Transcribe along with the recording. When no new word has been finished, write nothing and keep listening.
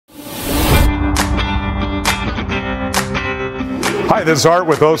Hi, this is Art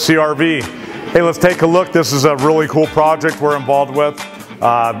with OCRV. Hey, let's take a look. This is a really cool project we're involved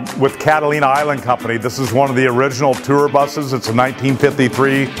with Catalina Island Company. This is one of the original tour buses. It's a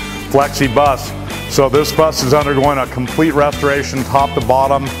 1953 flexi bus. So this bus is undergoing a complete restoration top to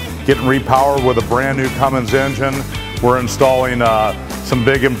bottom, getting repowered with a brand new Cummins engine. We're installing some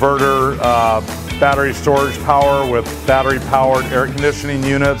big inverter battery storage power with battery powered air conditioning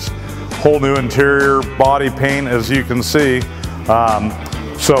units, whole new interior body paint, as you can see.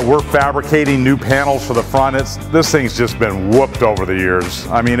 So we're fabricating new panels for the front. This thing's just been whooped over the years.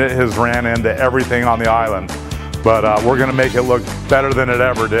 I mean, it has ran into everything on the island, but we're gonna make it look better than it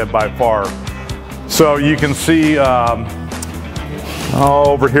ever did by far. So you can see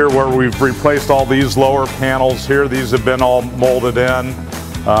over here where we've replaced all these lower panels here. These have been all molded in.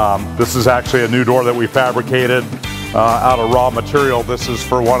 This is actually a new door that we fabricated out of raw material. This is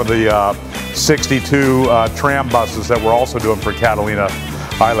for one of the 62 tram buses that we're also doing for Catalina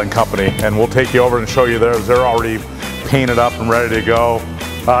Island Company, and we'll take you over and show you theirs. They're already painted up and ready to go.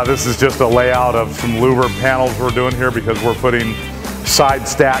 This is just a layout of some louver panels we're doing here because we're putting side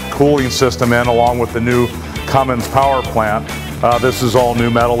stack cooling system in along with the new Cummins power plant. This is all new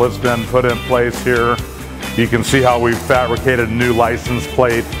metal that's been put in place here. You can see how we've fabricated a new license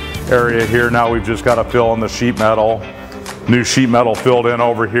plate area here. Now we've just got to fill in the sheet metal. New sheet metal filled in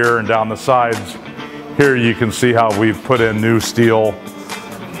over here and down the sides. Here you can see how we've put in new steel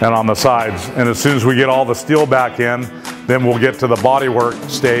and on the sides. And as soon as we get all the steel back in, then we'll get to the bodywork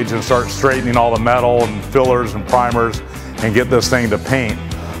stage and start straightening all the metal and fillers and primers and get this thing to paint.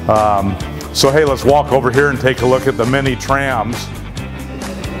 So hey, let's walk over here and take a look at the mini trams.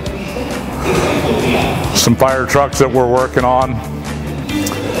 Some fire trucks that we're working on.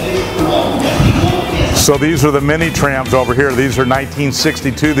 So these are the mini trams over here. These are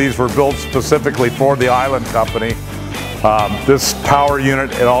 1962. These were built specifically for the Island Company. This power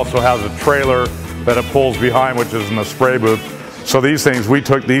unit, it also has a trailer that it pulls behind, which is in the spray booth. So these things, we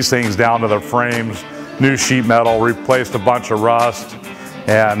took these things down to the frames, new sheet metal, replaced a bunch of rust,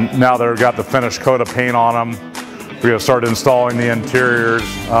 and now they've got the finished coat of paint on them. We're going to start installing the interiors.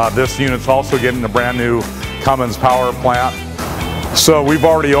 This unit's also getting a brand new Cummins power plant. So we've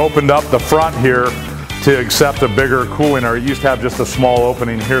already opened up the front here to accept a bigger cooling area. It used to have just a small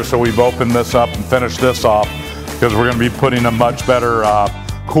opening here, so we've opened this up and finished this off because we're going to be putting a much better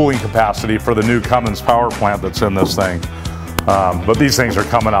cooling capacity for the new Cummins power plant that's in this thing. But these things are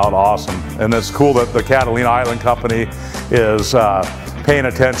coming out awesome, and it's cool that the Catalina Island Company is paying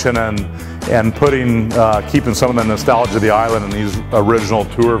attention and keeping some of the nostalgia of the island in these original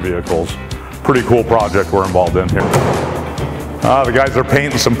tour vehicles. Pretty cool project we're involved in here. The guys are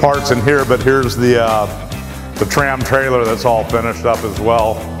painting some parts in here, but here's the tram trailer that's all finished up as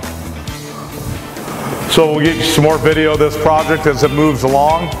well. So we'll get you some more video of this project as it moves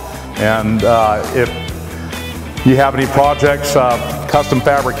along, and if you have any projects, custom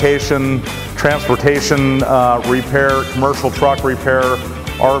fabrication, transportation repair, commercial truck repair,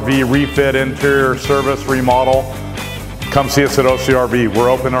 RV refit, interior service remodel, come see us at OCRV. We're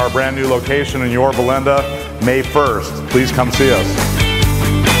opening our brand new location in Yorba Linda May 1st. Please come see us.